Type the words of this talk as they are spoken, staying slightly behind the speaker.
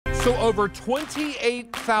So over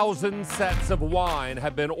 28,000 sets of wine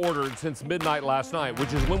have been ordered since midnight last night,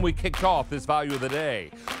 which is when we kicked off this value of the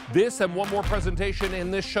day. This and one more presentation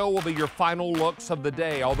in this show will be your final looks of the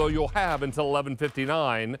day, although you'll have until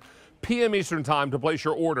 11:59 p.m. Eastern Time to place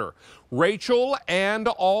your order. Rachel and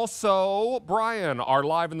also Brian are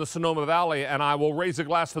live in the Sonoma Valley, and I will raise a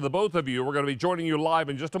glass to the both of you. We're going to be joining you live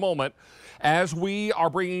in just a moment as we are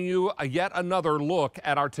bringing you yet another look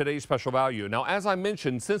at our today's special value. Now, as I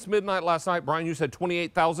mentioned, since midnight last night, Brian, you said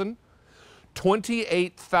 28,000?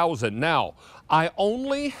 28,000. Now, I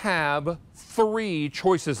only have 3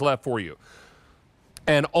 choices left for you,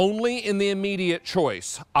 and only in the immediate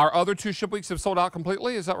choice. Our other 2 ship weeks have sold out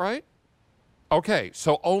completely, is that right? Okay,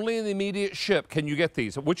 so only in the immediate ship can you get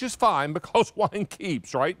these, which is fine because wine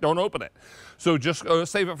keeps, right? Don't open it. So just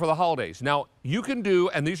save it for the holidays. Now, you can do,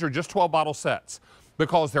 and these are just 12 bottle sets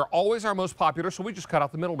because they're always our most popular, so we just cut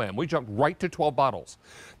out the middleman. We jumped right to 12 bottles.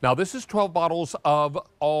 Now, this is 12 bottles of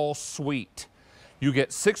all sweet. You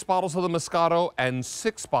get 6 bottles of the Moscato and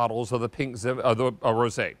 6 bottles of the pink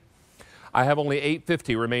rosé. I have only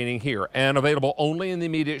 850 remaining here and available only in the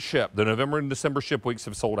immediate ship. The November and December ship weeks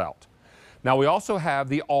have sold out. Now, we also have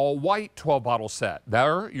the all-white 12-bottle set.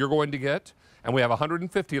 There you're going to get, and we have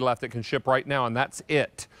 150 left that can ship right now, and that's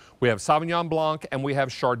it. We have Sauvignon Blanc and we have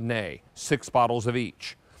Chardonnay, 6 bottles of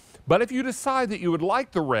each. But if you decide that you would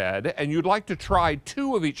like the red and you'd like to try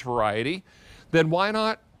 2 of each variety, then why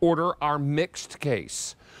not order our mixed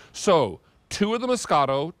case? So, 2 of the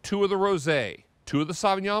Moscato, 2 of the Rosé, 2 of the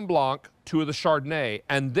Sauvignon Blanc, 2 of the Chardonnay,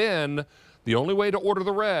 and then the only way to order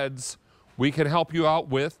the reds, we can help you out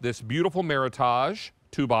with this beautiful Meritage,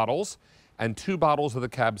 2 bottles, and 2 bottles of the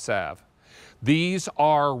Cab Sauv. These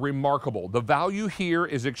are remarkable. The value here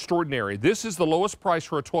is extraordinary. This is the lowest price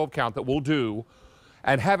for a 12 count that we'll do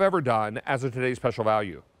and have ever done as of today's special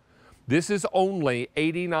value. This is only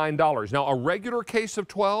 $89. Now, a regular case of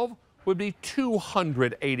 12 would be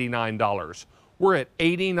 $289. We're at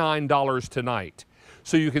 $89 tonight.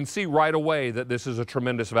 So you can see right away that this is a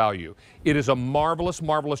tremendous value. It is a marvelous,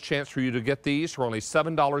 marvelous chance for you to get these for only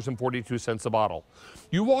 $7.42 a bottle.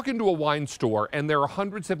 You walk into a wine store and there are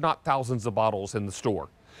hundreds, if not thousands of bottles in the store.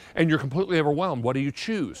 And you're completely overwhelmed. What do you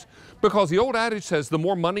choose? Because the old adage says the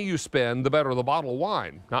more money you spend, the better the bottle of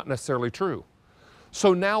wine. Not necessarily true.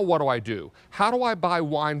 So now what do? How do I buy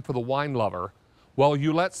wine for the wine lover? Well,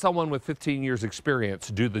 you let someone with 15 years experience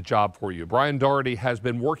do the job for you. Brian Doherty has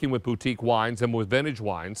been working with boutique wines and with vintage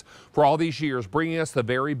wines for all these years, bringing us the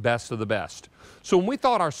very best of the best. So when we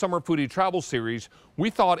thought our Summer Foodie Travel Series, we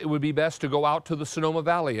thought it would be best to go out to the Sonoma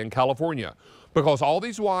Valley in California because all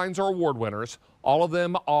these wines are award winners. All of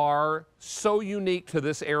them are so unique to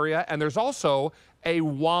this area, and there's also a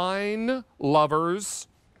wine lovers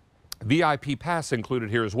VIP pass included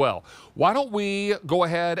here as well. Why don't we go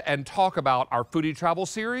ahead and talk about our Foodie Travel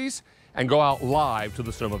Series and go out live to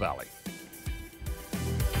the Sonoma Valley.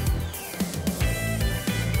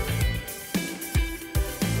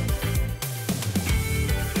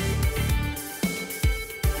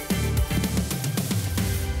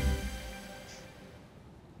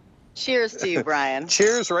 Cheers to you, Brian.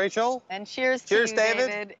 Cheers, Rachel. And cheers to you,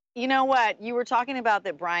 David. You know what? You were talking about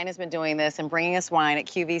that Brian has been doing this and bringing us wine at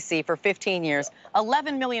QVC for 15 years.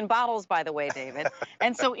 11 million bottles, by the way, David.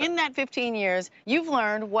 And so in that 15 years, you've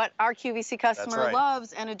learned what our QVC customer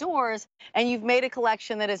loves and adores, and you've made a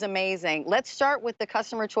collection that is amazing. Let's start with the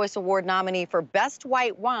Customer Choice Award nominee for Best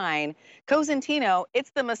White Wine, Cosentino. It's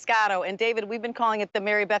the Moscato. And David, we've been calling it the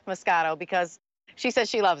Mary Beth Moscato because she says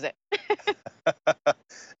she loves it.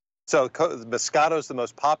 So Moscato is the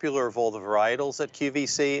most popular of all the varietals at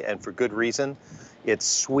QVC, and for good reason. It's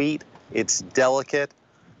sweet, it's delicate.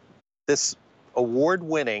 This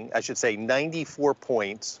award-winning, I should say 94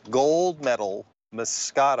 points, gold medal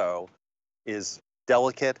Moscato is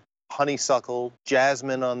delicate, honeysuckle,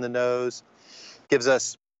 jasmine on the nose, gives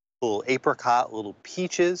us a little apricot, little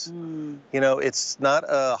peaches. You know, it's not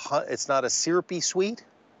a syrupy sweet,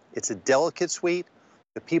 it's a delicate sweet.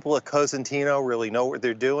 The people at Cosentino really know what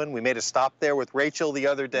they're doing. We made a stop there with Rachel the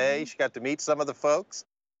other day. She got to meet some of the folks.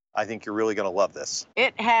 I think you're really going to love this.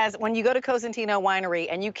 It has, when you go to Cosentino Winery,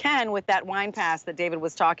 and you can with that wine pass that David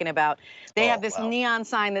was talking about, they have this neon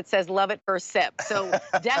sign that says love at first sip. So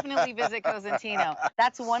definitely visit Cosentino.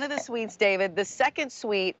 That's one of the sweets, David. The second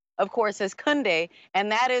sweet, of course, is Kunde,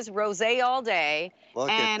 and that is rosé all day. Look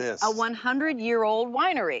at this. A 100-year-old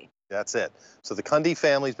winery. That's it. So the Kunde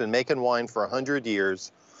family's been making wine for 100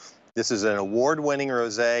 years. This is an award-winning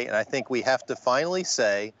rosé, and I think we have to finally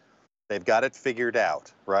say they've got it figured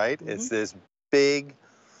out, right? It's this big,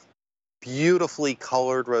 beautifully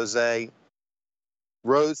colored rosé,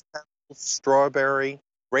 rose petals, strawberry,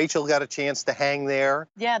 Rachel got a chance to hang there.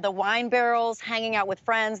 Yeah, the wine barrels, hanging out with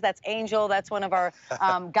friends. That's Angel. That's one of our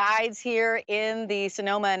guides here in the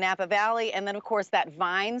Sonoma and Napa Valley. And then, of course, that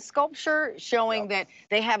vine sculpture showing that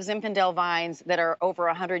they have Zinfandel vines that are over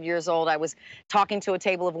 100 years old. I was talking to a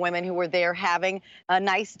table of women who were there having a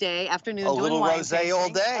nice day, afternoon, doing little wine rosé all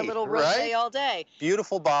tasting. day, A little right? rosé all day.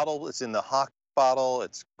 Beautiful bottle. It's in the Hock bottle.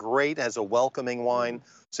 It's great as a welcoming wine.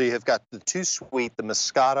 So you have got the two sweet, the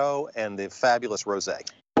Moscato and the fabulous rosé.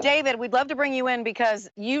 David, we'd love to bring you in because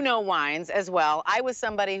you know wines as well. I was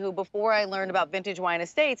somebody who, before I learned about vintage wine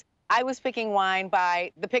estates, I was picking wine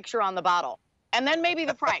by the picture on the bottle. And then maybe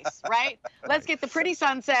the price, right? Let's get the pretty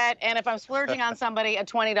sunset, and if I'm splurging on somebody, a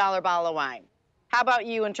 $20 bottle of wine. How about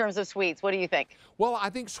you in terms of sweets? What do you think? Well, I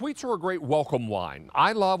think sweets are a great welcome wine.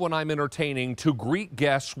 I love when I'm entertaining to greet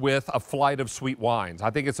guests with a flight of sweet wines. I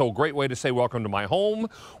think it's a great way to say welcome to my home,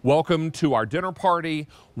 welcome to our dinner party,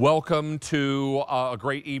 welcome to a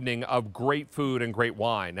great evening of great food and great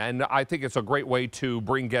wine. And I think it's a great way to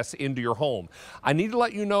bring guests into your home. I need to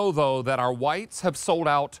let you know, though, that our whites have sold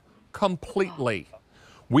out completely.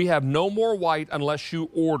 We have no more white unless you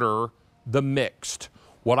order the mixed.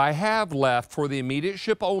 What I have left for the immediate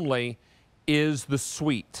ship only is the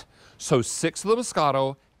sweet. So 6 of the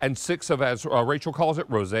Moscato and 6 of, as Rachel calls it,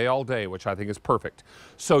 rosé all day, which I think is perfect.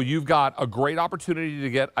 So you've got a great opportunity to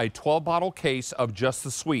get a 12-bottle case of just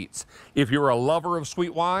the sweets. If you're a lover of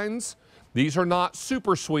sweet wines, these are not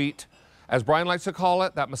super sweet. As Brian likes to call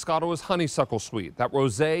it, that Moscato is honeysuckle sweet. That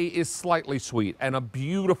rosé is slightly sweet, and a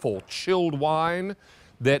beautiful chilled wine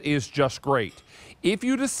that is just great. If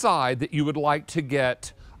you decide that you would like to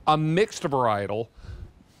get a mixed varietal,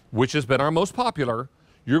 which has been our most popular,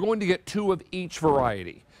 you're going to get 2 of each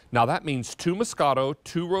variety. Now that means 2 Moscato,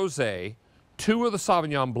 2 Rosé, 2 of the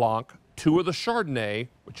Sauvignon Blanc, 2 of the Chardonnay,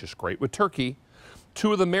 which is great with turkey,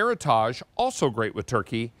 2 of the Meritage, also great with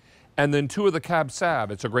turkey, and then 2 of the Cab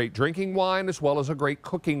Sav. It's a great drinking wine as well as a great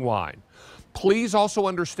cooking wine. Please also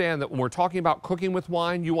understand that when we're talking about cooking with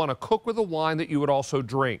wine, you want to cook with a wine that you would also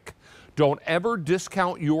drink. Don't ever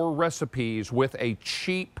discount your recipes with a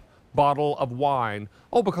cheap bottle of wine,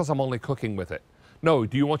 oh, because I'm only cooking with it. No,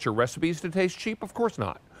 do you want your recipes to taste cheap? Of course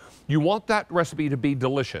not. You want that recipe to be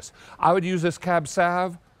delicious. I would use this Cab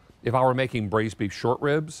Sav if I were making braised beef short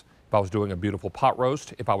ribs, if I was doing a beautiful pot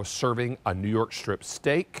roast, if I was serving a New York strip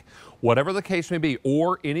steak, whatever the case may be,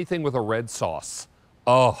 or anything with a red sauce.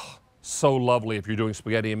 Oh, so lovely if you're doing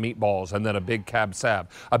spaghetti and meatballs and then a big Cab Sav,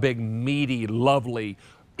 a big meaty, lovely,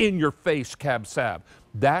 in-your-face Cab Sav.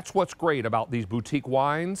 That's what's great about these boutique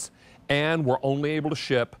wines, and we're only able to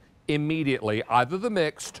ship immediately either the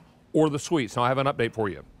mixed or the sweets. Now I have an update for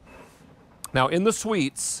you. Now in the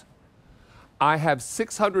sweets, I have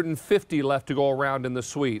 650 left to go around in the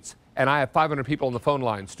sweets, and I have 500 people on the phone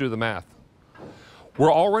lines. Do the math.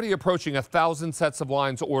 We're already approaching 1,000 sets of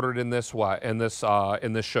wines ordered in this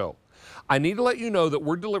show. I need to let you know that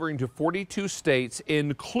we're delivering to 42 states,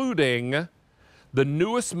 including the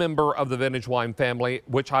newest member of the vintage wine family,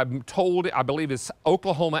 which I'm told, I believe, is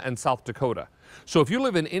Oklahoma and South Dakota. So if you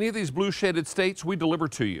live in any of these blue shaded states, we deliver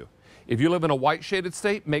to you. If you live in a white shaded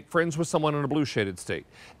state, make friends with someone in a blue shaded state,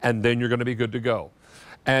 and then you're going to be good to go.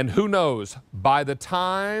 And who knows, by the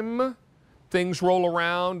time things roll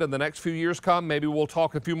around and the next few years come, maybe we'll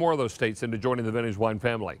talk a few more of those states into joining the vintage wine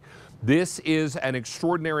family. This is an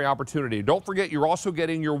extraordinary opportunity. Don't forget, you're also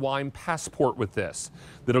getting your wine passport with this.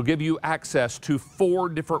 That'll give you access to 4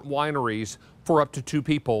 different wineries for up to 2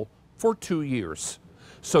 people for 2 years.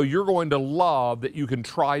 So you're going to love that you can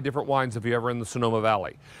try different wines if you're ever in the Sonoma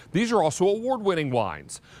Valley. These are also award-winning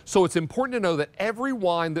wines. So it's important to know that every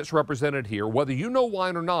wine that's represented here, whether you know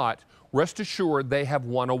wine or not, rest assured they have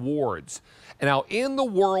won awards. And now in the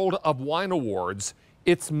world of wine awards,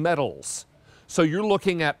 it's medals. So you're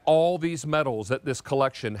looking at all these medals that this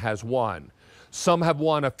collection has won. Some have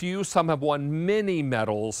won a few, some have won many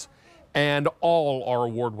medals, and all are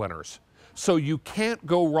award winners. So you can't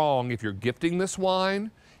go wrong if you're gifting this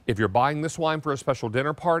wine, if you're buying this wine for a special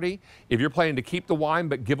dinner party, if you're planning to keep the wine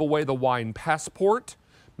but give away the wine passport,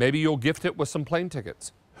 maybe you'll gift it with some plane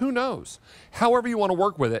tickets. Who knows? However you want to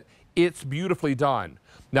work with it, it's beautifully done.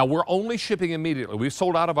 Now, we're only shipping immediately. We've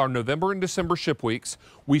sold out of our November and December ship weeks.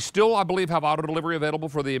 We still, I believe, have auto delivery available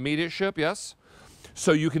for the immediate ship, yes?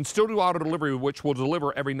 So you can still do auto delivery, which will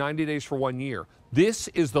deliver every 90 days for 1 year. This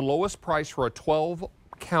is the lowest price for a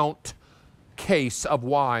 12-count case of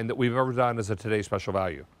wine that we've ever done as a Today Special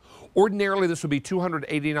Value. Ordinarily, this would be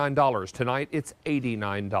 $289. Tonight, it's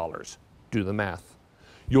 $89. Do the math.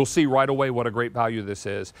 You'll see right away what a great value this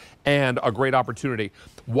is and a great opportunity.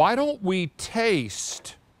 Why don't we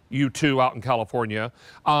taste you two out in California.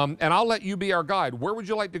 And I'll let you be our guide. Where would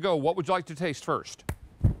you like to go? What would you like to taste first?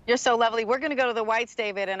 You're so lovely. We're going to go to the whites,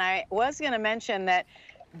 David, and I was going to mention that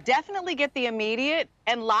definitely get the immediate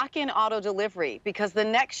and lock in auto delivery, because the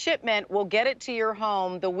next shipment will get it to your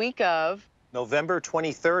home the week of November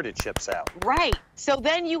 23rd, it ships out. Right. So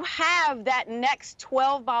then you have that next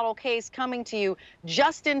 12-bottle case coming to you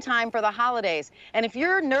just in time for the holidays. And if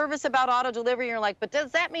you're nervous about auto delivery, you're like, but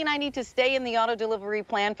does that mean I need to stay in the auto delivery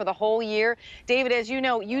plan for the whole year? David, as you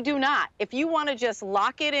know, you do not. If you want to just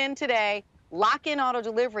lock it in today, lock in auto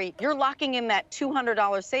delivery, you're locking in that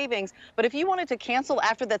 $200 savings. But if you wanted to cancel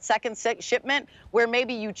after that second shipment, where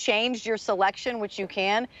maybe you changed your selection, which you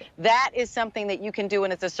can, that is something that you can do,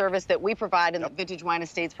 and it's a service that we provide and that Vintage Wine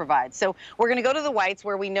Estates provides. So we're going to go to the whites,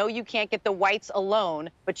 where we know you can't get the whites alone,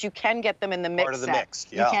 but you can get them in the mix. Part of the set. mix,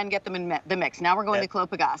 yeah. You can get them in the mix. Now we're going to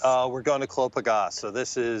Clopagas. We're going to Clopagas. So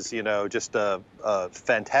this is, you know, just a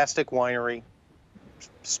fantastic winery.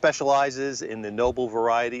 Specializes in the noble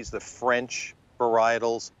varieties, the French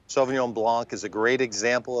varietals. Sauvignon Blanc is a great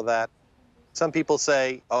example of that. Some people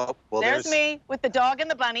say, oh, well, there's me with the dog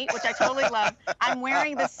and the bunny, which I totally love. I'm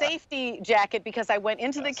wearing the safety jacket because I went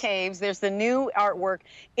into the caves. There's the new artwork.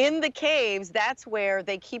 In the caves, that's where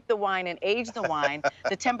they keep the wine and age the wine.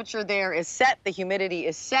 The temperature there is set. The humidity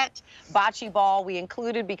is set. Bocce ball we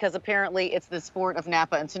included because apparently it's the sport of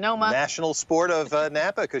Napa and Sonoma. National sport of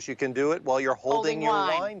Napa, because you can do it while you're holding your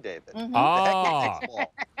wine, David. Mm-hmm. Ah.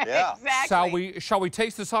 Yeah. Exactly. Shall we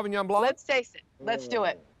taste the Sauvignon Blanc? Let's taste it. Let's do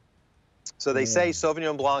it. So they say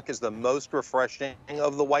Sauvignon Blanc is the most refreshing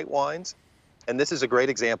of the white wines. And this is a great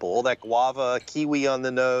example. All that guava, kiwi on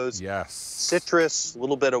the nose. Yes. Citrus, a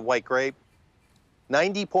little bit of white grape.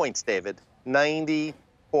 90 points, David. 90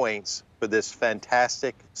 points for this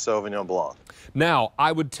fantastic Sauvignon Blanc. Now,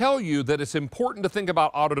 I would tell you that it's important to think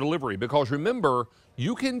about auto delivery, because remember,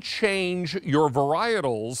 you can change your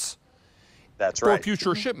varietals for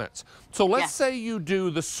future shipments. So let's say you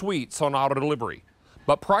do the sweets on auto delivery.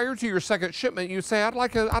 But prior to your second shipment, you say, I'd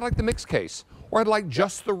like the mixed case, or I'd like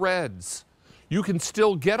just the reds. You can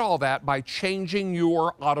still get all that by changing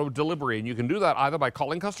your auto delivery, and you can do that either by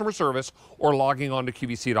calling customer service or logging on to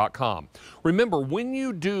QVC.com. Remember, when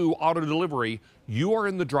you do auto delivery, you are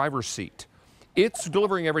in the driver's seat. It's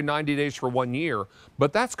delivering every 90 days for 1 year,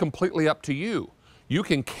 but that's completely up to you. You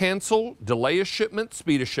can cancel, delay a shipment,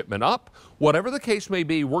 speed a shipment up. Whatever the case may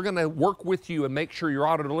be, we're going to work with you and make sure your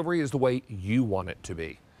auto delivery is the way you want it to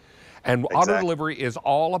be. And auto delivery is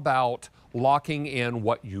all about locking in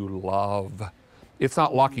what you love. It's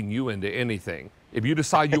not locking you into anything. If you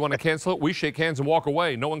decide you want to cancel it, we shake hands and walk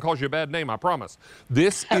away. No one calls you a bad name, I promise.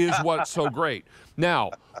 This is what's so great.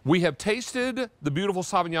 Now, we have tasted the beautiful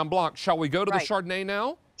Sauvignon Blanc. Shall we go to the Chardonnay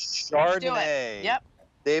now? Chardonnay. Yep.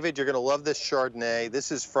 David, you're going to love this Chardonnay.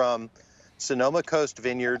 This is from Sonoma Coast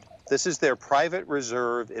Vineyard. This is their private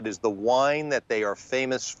reserve. It is the wine that they are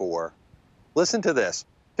famous for. Listen to this.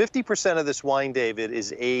 50% of this wine, David,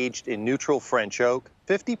 is aged in neutral French oak,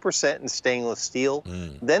 50% in stainless steel.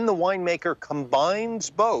 Then the winemaker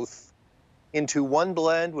combines both into one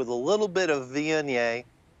blend with a little bit of Viognier.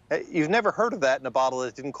 You've never heard of that in a bottle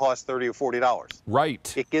that didn't cost $30 or $40.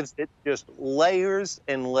 Right. It gives it just layers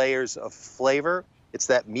and layers of flavor. It's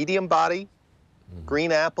that medium body,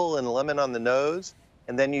 green apple and lemon on the nose,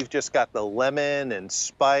 and then you've just got the lemon and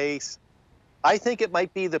spice. I think it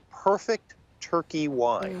might be the perfect turkey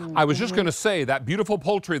wine. I was just going to say, that beautiful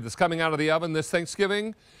poultry that's coming out of the oven this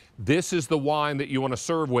Thanksgiving, this is the wine that you want to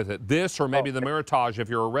serve with it. This, or maybe the Meritage if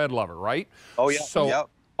you're a red lover, right? Oh, yeah. So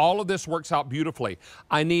all of this works out beautifully.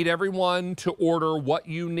 I need everyone to order what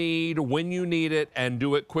you need, when you need it, and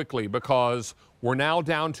do it quickly, because we're now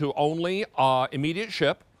down to only immediate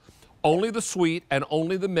ship, only the sweet, and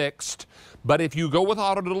only the mixed. But if you go with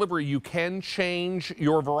auto delivery, you can change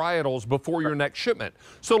your varietals before your next shipment.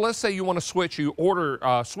 So let's say you want to switch, you order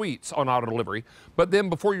sweets on auto delivery, but then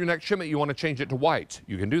before your next shipment, you want to change it to whites.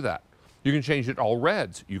 You can do that. You can change it to all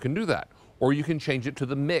reds. You can do that. Or you can change it to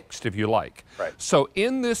the mixed if you like. Right. So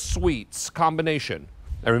in this sweets combination,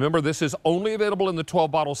 and remember, this is only available in the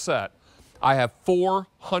 12-bottle set, I have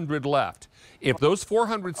 400 left. If those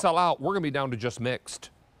 400 sell out, we're going to be down to just mixed.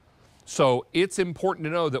 So it's important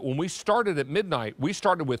to know that when we started at midnight, we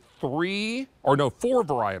started with 4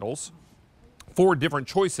 varietals, 4 different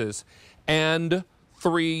choices, and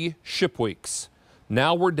 3 ship weeks.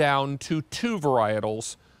 Now we're down to 2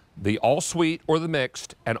 varietals, the all sweet or the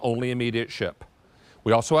mixed, and only immediate ship.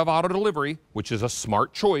 We also have auto delivery, which is a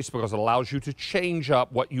smart choice because it allows you to change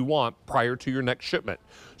up what you want prior to your next shipment.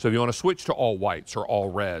 So if you want to switch to all whites or all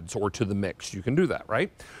reds or to the mix, you can do that,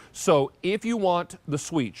 right? So if you want the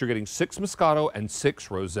sweets, you're getting 6 Moscato and 6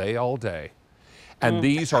 Rosé all day. And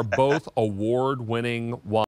these are both award-winning wines.